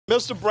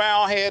Mr.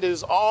 Brown had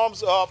his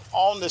arms up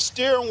on the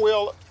steering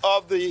wheel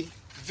of the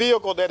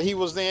vehicle that he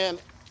was then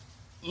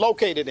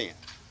located in.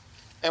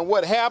 And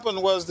what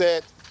happened was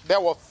that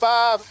there were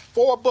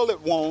four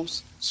bullet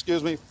wounds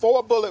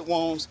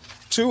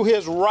to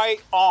his right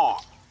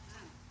arm.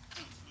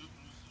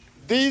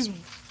 These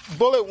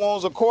bullet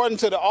wounds, according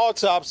to the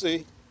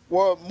autopsy,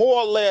 were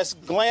more or less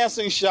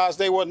glancing shots.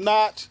 They were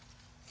not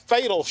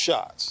fatal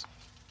shots.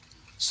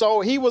 So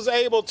he was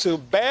able to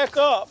back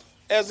up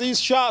as these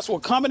shots were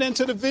coming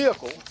into the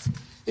vehicle.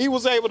 He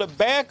was able to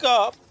back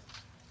up,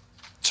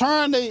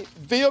 turn the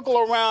vehicle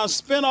around,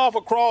 spin off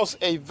across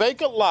a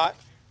vacant lot,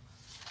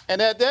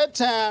 and at that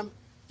time,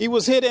 he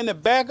was hit in the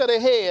back of the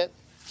head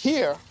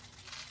here,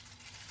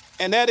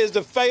 and that is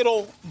the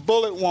fatal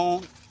bullet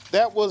wound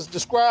that was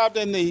described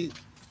in the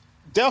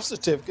death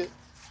certificate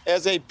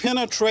as a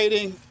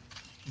penetrating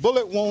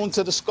bullet wound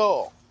to the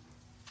skull.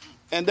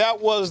 And that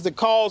was the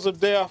cause of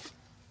death,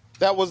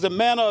 that was the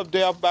manner of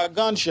death by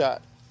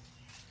gunshot.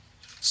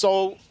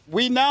 So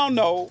we now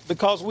know,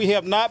 because we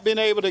have not been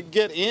able to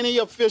get any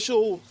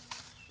official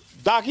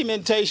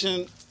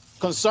documentation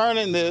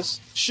concerning this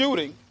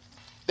shooting,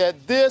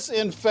 that this,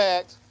 in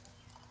fact,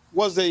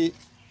 was a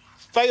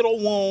fatal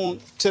wound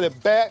to the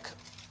back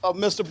of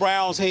Mr.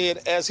 Brown's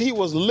head as he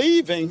was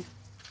leaving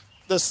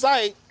the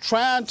site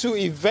trying to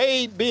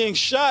evade being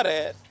shot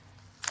at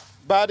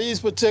by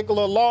these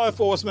particular law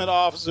enforcement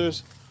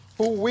officers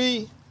who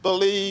we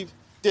believe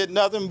did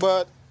nothing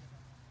but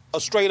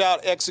a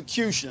straight-out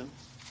execution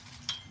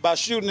by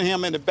shooting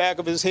him in the back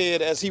of his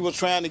head as he was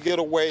trying to get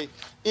away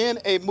in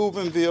a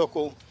moving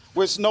vehicle,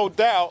 which no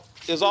doubt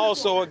is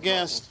also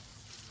against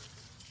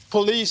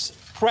police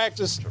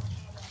practice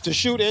to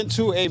shoot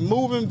into a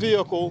moving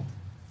vehicle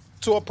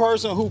to a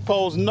person who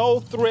posed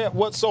no threat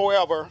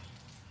whatsoever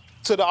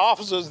to the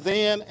officers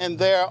then and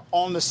there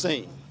on the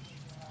scene.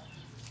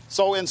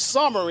 So in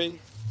summary,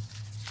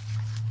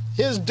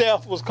 his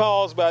death was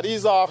caused by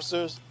these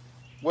officers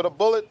with a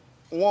bullet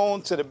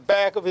wound to the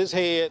back of his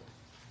head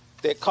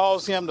that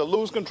caused him to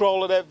lose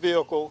control of that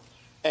vehicle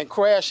and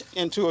crash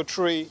into a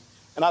tree.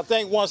 And I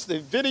think once the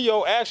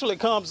video actually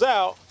comes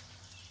out,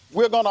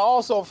 we're going to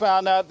also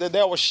find out that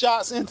there were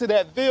shots into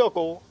that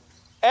vehicle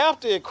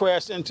after it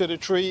crashed into the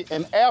tree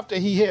and after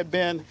he had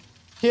been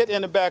hit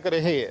in the back of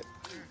the head.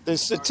 The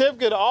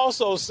certificate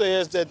also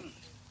says that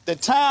the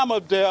time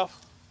of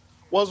death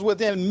was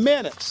within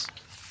minutes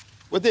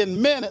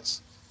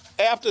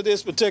after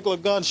this particular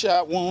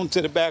gunshot wound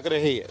to the back of the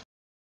head.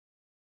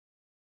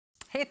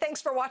 Hey,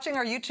 thanks for watching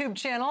our YouTube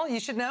channel.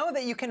 You should know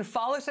that you can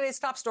follow today's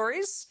top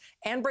stories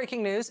and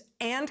breaking news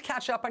and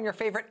catch up on your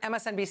favorite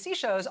MSNBC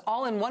shows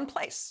all in one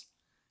place.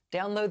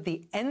 Download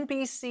the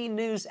NBC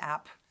News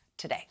app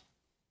today.